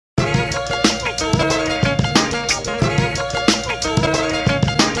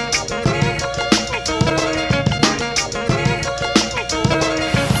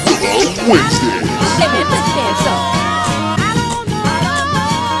Wednesday. Hey man, put your dance on.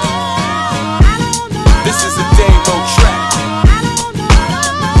 This is a Damo track.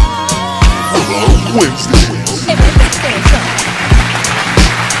 Wednesday. Hey man, put your dance on.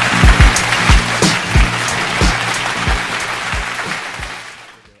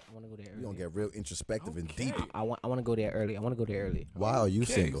 We're gonna get real introspective and deep. I want to go there early. Why are you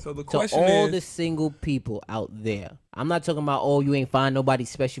single? So the To question all is, the single people out there, I'm not talking about, oh, you ain't find nobody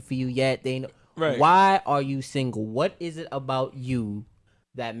special for you yet. They know. Right. Why are you single? What is it about you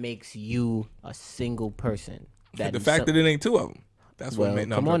that makes you a single person? the fact that it ain't two of them. That's what made.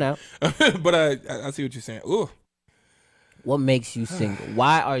 No, come on now. But I see what you're saying. Ooh. What makes you single?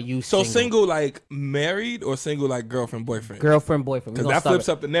 Why are you So single? single like married or single like girlfriend boyfriend? Girlfriend, boyfriend. Because that flips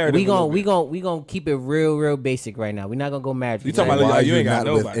up the narrative. We gonna keep it real basic right now. We're not gonna go married. You talking about Why like you are ain't got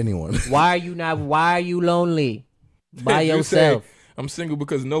not with nobody? anyone? Why are you lonely by You say, yourself? I'm single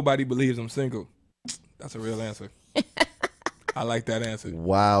because nobody believes I'm single. That's a real answer. I like that answer.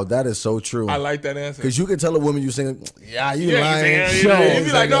 Wow, that is so true. I like that answer. Because you can tell a woman you single. Yeah, you Yeah, lying. you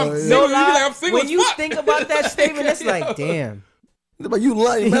be like, no, I'm single. You be like, I'm single When as you fuck. think about that statement, it's like, damn. But you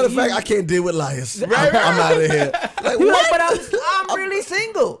lying. Matter of fact, I can't deal with liars. I'm out of here. Like, You're what? like, but I'm really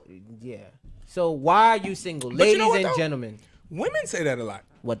single. Yeah. So why are you single, you ladies know what, and though? gentlemen? Women say that a lot.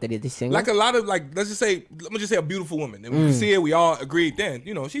 What they did? They single? Like a lot of let me just say a beautiful woman. And we can see it. We all agreed then.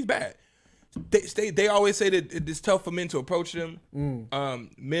 She's bad. They always say that it's tough for men to approach them.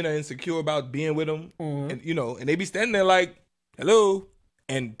 Men are insecure about being with them, and and they be standing there like, hello,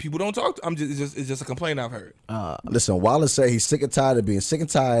 and people don't talk to. It's just a complaint I've heard. Listen, Wallace said he's sick and tired of being sick and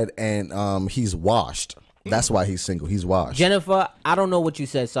tired, and he's washed. That's why he's single. He's washed. Jennifer, I don't know what you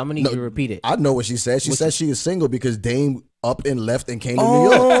said, so I'm gonna need you to repeat it. I know what she said. She said she is single because Dame up and left and came to New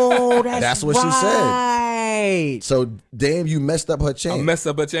York. Oh, That's what she said. said. So, Dame, you messed up her chance. I messed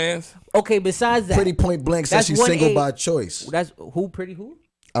up a chance. Okay, besides that, Pretty point blank says That's she's 1A. single by choice. that's who? Pretty who?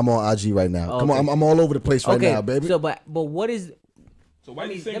 I'm on IG right now. Come Okay. on, I'm all over the place right Okay, now, baby. so but what is? So why Let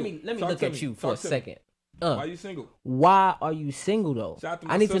you me single? let me Talk look to at me. you for a Talk to me. second. Why you single? Why are you single though? Shout out to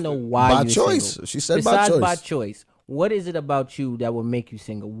my I need to sister. know why By you choice. single. She said by Besides choice. by choice. What is it about you that will make you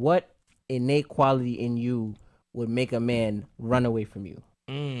single? What innate quality in you would make a man run away from you?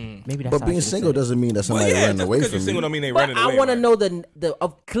 Maybe that's But how I being should've single said it. doesn't mean that Well, somebody yeah, running just away because from you're single you. don't mean they But running away. I want to right? know the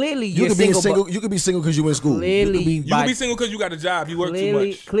clearly You you're could be single. single. But You could be single because you in school. clearly, You by, can be single because you got a job. You work too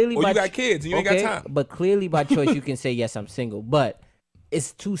much. Clearly, or by you got kids and you ain't got time. But clearly, by choice, you can say yes, I'm single. But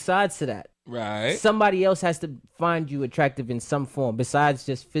it's two sides to that. Right. Somebody else has to find you attractive in some form besides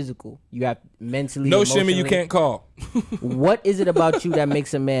just physical. You have mentally. No shimmy you emotionally. can't call. What is it about you that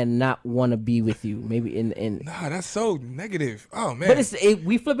makes a man not want to be with you? Maybe in. Nah, that's so negative. Oh man. But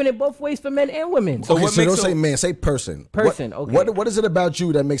we flipping it both ways for men and women. So Okay, what so makes don't say man, say person. Person, What, okay. What is it about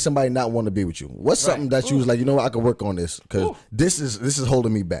you that makes somebody not want to be with you? What's something that you was like, you know what, I can work on this because this is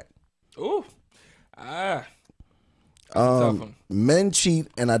holding me back. Ooh. That's a tough one. Men cheat,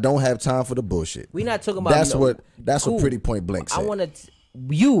 and I don't have time for the bullshit. We not talking about That's no- what Cool. Pretty Point Blank said. I want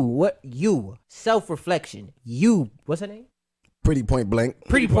to self-reflection. What's her name? Pretty Point Blank.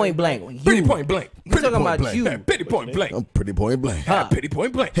 Pretty point blank. Pretty You. point blank. We talking point about blank. you. Pretty point blank. I'm Pretty Point Blank. Pretty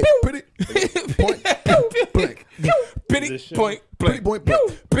point blank. Pretty Point Blank. Pretty point blank. Pretty Point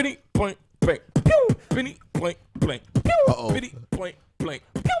Blank. Pretty point blank. Pretty point blank. Uh-oh. Pretty point blank.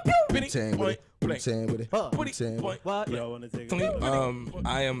 Pretty Tan with point it. blank. Tan with it. Pretty Tan with point it. What? Y'all want to take it?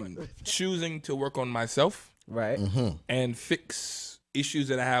 I am choosing to work on myself Right. and fix issues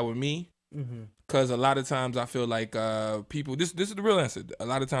that I have with me. Because a lot of times I feel like people, this is the real answer. A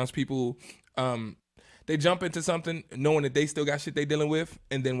lot of times people, they jump into something knowing that they still got shit they dealing with.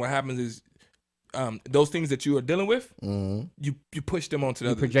 And then what happens is those things that you are dealing with, you push them onto the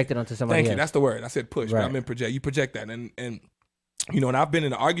You other. project it onto somebody Thank you. else. That's the word. I said push, but I Right. meant project. You project that. And and I've been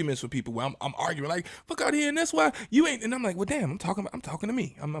in arguments with people where I'm arguing like, fuck out here, and that's why you ain't. And I'm like, well, damn, I'm talking to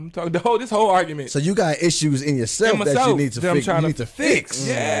me. I'm talking this whole argument. So you got issues in yourself in that you myself need to that I'm fix. trying You need to fix.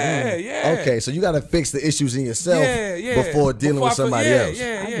 Yeah, yeah. Okay, so you got to fix the issues in yourself Yeah. before dealing with somebody else.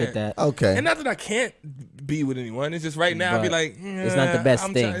 Yeah, I get that. Okay. And not that I can't be with anyone. It's just right now I'd be But like, it's not the best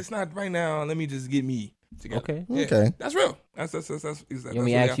thing. It's not right now. Let me just get me together. Okay. Yeah, Okay. That's real. That's You want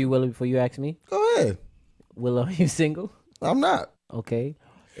me to ask you, Willa, before you ask me? Go ahead. Willa, are you single? I'm not. Okay.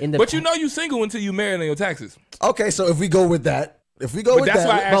 But you know you single until you married on your taxes. Okay, so if we go with that, that's why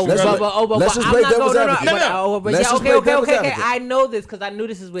I asked you let's earlier. let's just play devil's advocate. Let's just play devil's Okay. advocate. I know this because I knew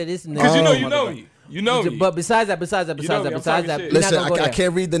this is where this. Because you know me. You know me. But besides that, I'm we're talking not shit. Listen, gonna go I there.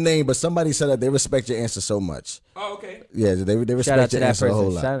 can't read the name, but somebody said that they respect your answer so much. Oh, okay. Yeah, they Shout out respect to your that answer a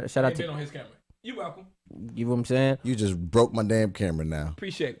whole person. lot. Shout out Ain't been to. on his camera. You welcome. You know what I'm saying? You just broke my damn camera now.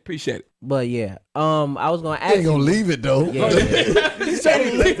 Appreciate it. But yeah, I was gonna ask You ain't gonna leave it though. Yeah, He's trying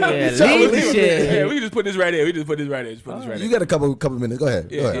to leave leave the shit. Yeah, we just put this right here. You got a couple minutes. Go ahead.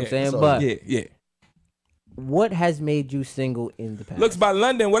 Yeah, Go ahead. I'm saying, So, but Yeah. what has made you single in the past? Looks by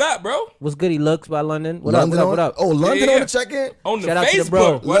London. What up, bro? What's goody? Looks by London. What London up? What up? Oh, London Yeah. on the check-in. On the Shout out to the Facebook.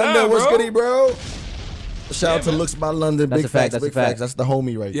 bro. What London, up, what's bro? goody, bro? Shout out to man. Looks by London. That's Big a fact, facts. that's a Big fact. facts. That's the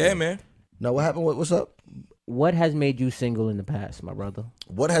homie right there. Yeah, man. Now what happened? What's up? What has made you single in the past, my brother?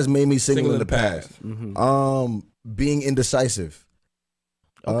 What has made me single in the past. past? Being indecisive.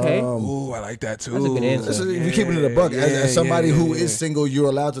 Okay. Ooh, I like that too. That's a good answer. This is, if you keep it in the buck, as somebody who is yeah. single, you're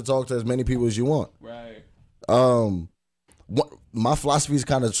allowed to talk to as many people as you want. Right. My philosophy is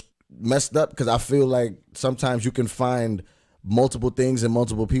kind of messed up because I feel like sometimes you can find multiple things and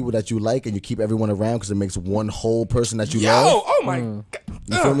multiple people that you like, and you keep everyone around because it makes one whole person that you love. Oh my God.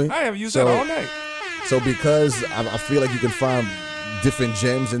 You feel me? I haven't used So- that all night. So because I feel like you can find different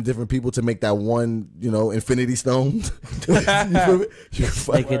gems and different people to make that one, infinity stone. You feel me? You can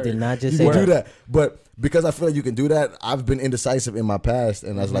find- Like it did not just you say can do that. that. But because I feel like you can do that, I've been indecisive in my past,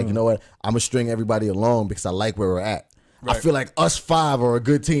 and I was like, you know what? I'm gonna string everybody along because I like where we're at. I Right. feel like us 5 are a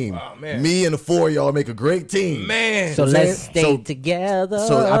good team. Oh, man. Me and the 4 of y'all make a great team. Man. So I'm let's saying? stay So- together.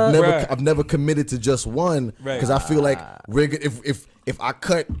 So Right. I've never committed to just one Right. because I feel like we're good. If I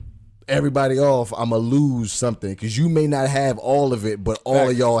cut everybody off, I'm gonna lose something because you may not have all of it, but all of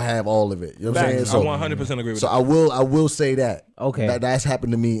Facts. y'all have all of it. You know what I'm saying? Facts. I 100% agree with So that. I will say that. Okay. That's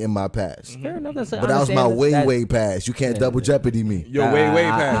happened to me in my past. Fair enough. That's But that was my way past. You can't double jeopardy me. You're way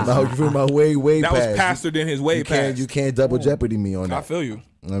past. No, you feel my way That past. was faster than his way you past. can't double jeopardy me on I that. feel you.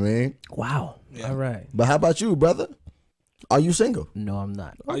 I mean, Wow. All right. but how about you, brother? Are you single? No, I'm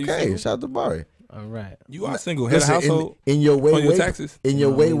not. Are you Okay, single? shout out to Bari. All right. You are single. Head of Listen, household. in your way, on your taxes. in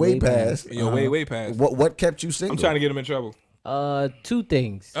your way way past. In your way past. What kept you single? I'm trying to get him in trouble. Two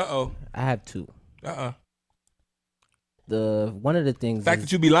things. Uh-oh. I have two. Uh-uh. One of the things. Fact is,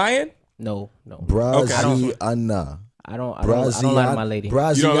 that you be lying? No. Braziana. I don't lie to my lady. You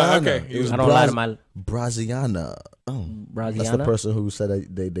don't lie- Braziana. okay. It was I don't lie to my Braziana. Oh, that's the Braziana. person who said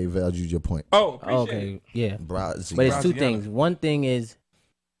that they valued your point. Oh, appreciate it. Okay, yeah. Braziana. But it's two Braziana. things. One thing is,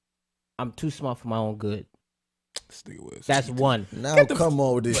 I'm too smart for my own good. This nigga was. That's one. Now come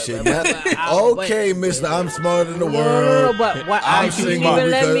on with this shit, man. but- Okay, Mister, I'm smarter than the No, world. but what I'm I you didn't single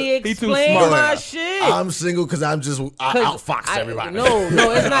even let because- me He too explain smart. my shit. I'm single because I 'Cause outfoxed I- everybody. No,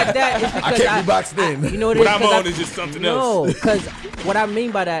 it's not that. It's because I can't be boxed in. You know what it What is? I'm 'Cause on is just something No, else. because what I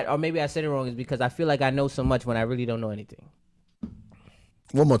mean by that, or maybe I said it wrong, is because I feel like I know so much when I really don't know anything.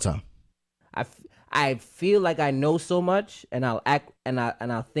 One more time. I feel like I know so much, and I'll act and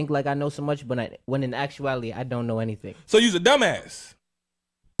I'll think like I know so much, but when in actuality I don't know anything. So you's a dumbass.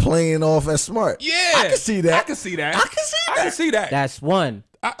 Playing off as smart. Yeah. I can see that. I can see that. I can see I that. can see that. That's one.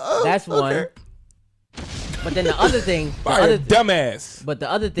 That's one. okay. But then the other thing, Barry, a dumbass. but the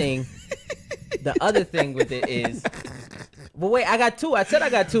other thing with it is. But wait, I got two. I said I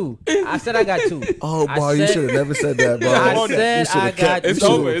got two. Oh, I boy, you said- should have never said that, bro. I on said that. I got It's two.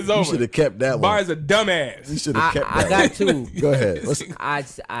 over. It's You over. should have kept that one. Barry's a dumbass. You should have kept that I got one. two. Go ahead. What's the I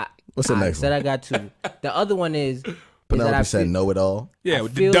next said one? I got two. The other one is that Penelope I said feel, know it all. Yeah, I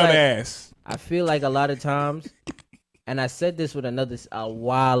with the feel like- dumbass. I feel like a lot of times, and I said this with a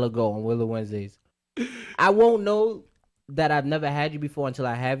while ago on Willa Wednesdays. I won't know that I've never had you before until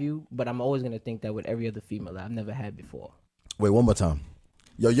I have you, but I'm always gonna think that with every other female that I've never had before. Wait, one more time.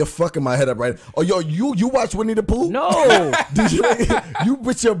 Yo, you're fucking my head up right. Oh, yo, you watch Winnie the Pooh? No, Did you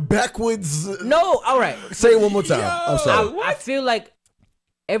with your backwards? no. All right. Say it one more time. I'm sorry. I feel like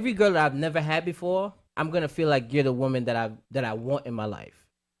every girl that I've never had before, I'm gonna feel like you're the woman that I want in my life.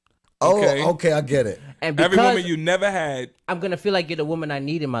 Okay. Oh, okay, I get it. And Every because woman you never had. I'm gonna feel like you're the woman I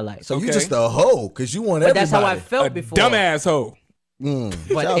need in my life. So you Okay. just a hoe because you want but everybody. that's how I felt A before. dumbass hoe. Shout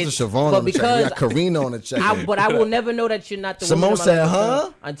But out to it's- Siobhan but on the check. We because- got Karina on the check. But I will never know that you're not the Simone woman in my said, life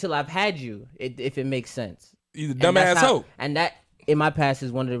huh? until I've had you, if it makes sense. He's a And that's dumbass how- hoe. And that, in my past,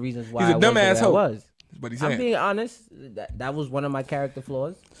 is one of the reasons why He's a I was the dumbass way I hoe. was. But he's I'm saying. being honest. That was one of my character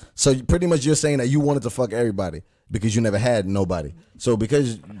flaws. So pretty much you're saying that you wanted to fuck everybody because you never had nobody. So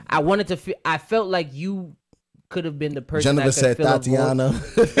because I wanted to feel. I felt like you could have been the person. Jennifer that said could fill a void. Tatiana,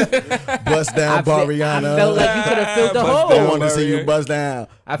 bust down I Bariana. felt like you could have filled the Bust I down. hole. wanted to see you Bariana. bust down.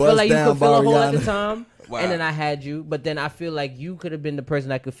 I Bust felt like you down, could fill a hole at the Bariana. time. Wow. And then I had you, but then I feel like you could have been the person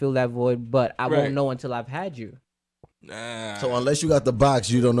that could fill that void, but I Right. won't know until I've had you. Nah. So unless you got the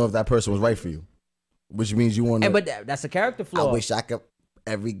box, you don't know if that person was right for you, which means you want to. But that's a character flaw. I wish I could.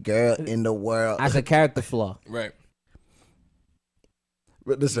 Every girl in the world. That's a character flaw. Right.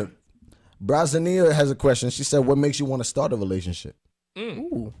 But listen, Brazania has a question. She said, "What makes you want to start a relationship?"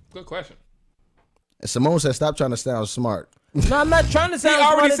 Ooh. Good question. And Simone said, "Stop trying to sound smart." No, I'm not trying to He sound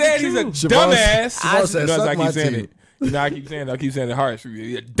already smart said as he's a you. dumbass. Siobhan said, You know, "Suck I my keep saying teeth." it. You know, I keep saying it harsh.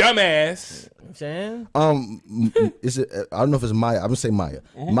 You're a dumbass. I'm saying? Is it? I don't know if it's Maya. I'm gonna say Maya.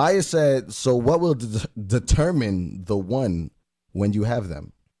 Maya said, "So what will determine the one when you have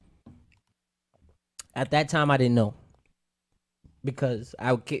them?" At that time, I didn't know. Because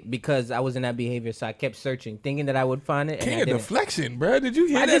I was in that behavior, so I kept searching, thinking that I would find it. And King I of didn't. deflection, bro. Did you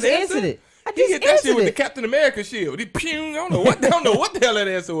hear I that just answer? answered it. I He just hit that shit with answered the it. Captain America shield. He pew. I don't know what the hell that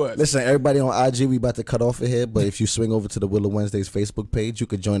answer was. Listen, everybody on IG, we about to cut off of here, but if you swing over to the Willa Wednesdays Facebook page, you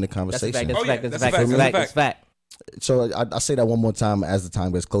could join the That's a conversation. fact. That's Oh, a yeah, fact. That's a that's a fact. That's a fact. fact. That's a fact. So I say that one more time as the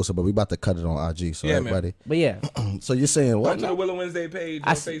time gets closer, but we about to cut it on IG. So Yeah, man. everybody. But yeah, So you're saying Come what? to the Willow Wednesday page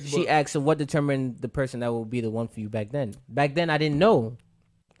on Facebook. she asked, so what determined the person that will be the one for you back then? Back then, I didn't know,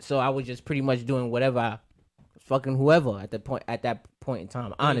 so I was just pretty much doing whatever, fucking whoever at that point in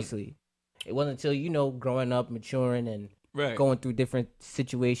time. Honestly, it wasn't until growing up, maturing, and Right. going through different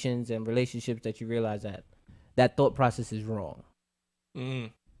situations and relationships that you realize that thought process is wrong.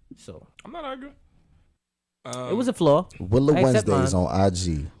 So I'm not arguing. it was a flaw. Willow I accept Wednesdays mine. on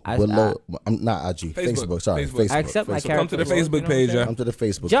IG. I'm not IG. Facebook. Sorry, Facebook. Facebook. I accept my Facebook. character. Come to the flaws, Facebook you know page, what I'm Come to the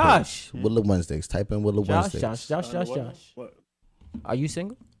Facebook Josh. page. Willow Wednesdays. Type in Willow saying? Wednesdays. Josh. What? Are you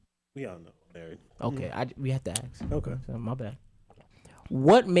single? We all know. Married. Okay, we have to ask. Okay. So, my bad.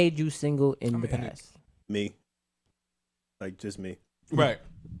 What made you single in the past? Me. Like just me. Right.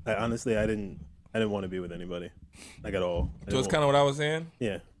 Honestly, I didn't want to be with anybody. Like at all. So it's kind of what I was saying.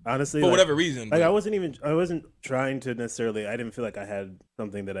 Yeah. Honestly, For whatever reason. Like but- I wasn't trying to necessarily. I didn't feel like I had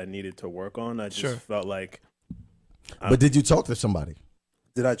something that I needed to work on. I just Sure. felt like. But did you talk to somebody?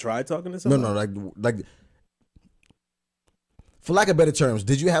 Did I try talking to No, somebody? no, like. For lack of better terms,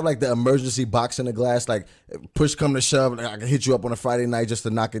 did you have like the emergency box in the glass, like push come to shove, like, I can hit you up on a Friday night just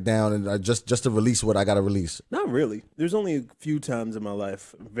to knock it down and just to release what I got to release? Not really. There's only a few times in my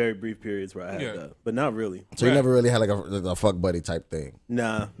life, very brief periods where I had that, but not really. So you never really had like a fuck buddy type thing.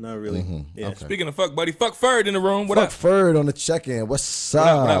 Nah, not really. Yeah. Okay. Speaking of fuck buddy, fuck Ferd in the room. What Fuck up? Ferd on the check-in. What's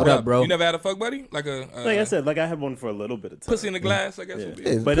up? What up, bro? You never had a fuck buddy? Like a Like I said, like I had one for a little bit of time. pussy in the glass, I guess would be.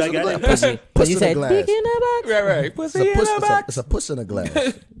 Yeah, But puss like, in I the didn't- glass. Pussy. Puss You in the said glass. dick in the box. Right. Pussy in the box. It's a puss in the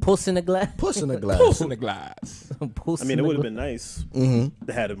glass. Puss in the glass. Puss in the glass. Puss in the glass. Puss I mean, in it the would have glass. been nice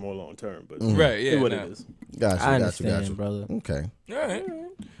to have it more long term, but Right, yeah. it what nah. it is. Gotcha, I got you. understand, brother. Okay. All right.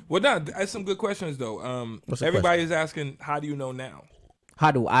 Well, now, that's some good questions, though. What's the Everybody is asking, how do you know now?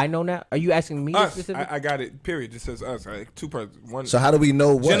 How do I know now? Are you asking me Us. specifically? I got it, period. It says us. Like, two persons. One. So how do we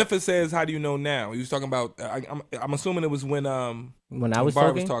know what? Jennifer says, how do you know now? He was talking about, I'm assuming it was when when I was Bar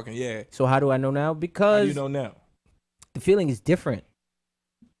talking? was talking, yeah. So how do I know now? How Because do you know now? the feeling is different.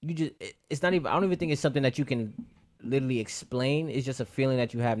 It's not even, I don't even think it's something that you can literally explain. It's just a feeling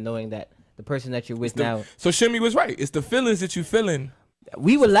that you have knowing that the person that you're with now. So Shimmy was right. It's the feelings that you feeling.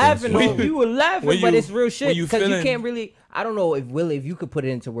 We were laughing, When we were laughing, when but you- it's real shit. when you Because you feeling- can't really, I don't know if Willa, if you could put it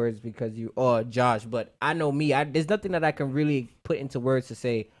into words because or Josh, but I know me, there's nothing that I can really put into words to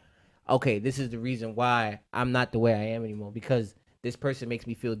say, okay, this is the reason why I'm not the way I am anymore, because this person makes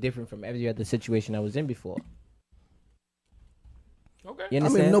me feel different from every other situation I was in before. Okay. You I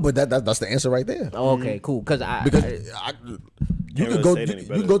understand? mean, no, but that's the answer right there. Oh, okay, cool. Because You Can't could really go say it any you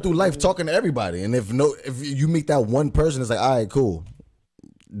better can go than through that. life talking to everybody, and if you meet that one person, it's like, all right, cool.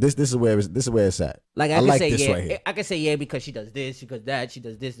 This is where it's at. like I I can like say this yeah, right here. I can say yeah because she does this, she does that, she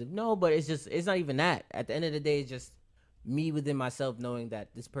does this. No, but it's not even that. At the end of the day, it's just me within myself knowing that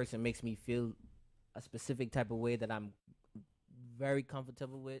this person makes me feel a specific type of way that I'm very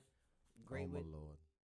comfortable with, great with. Lord.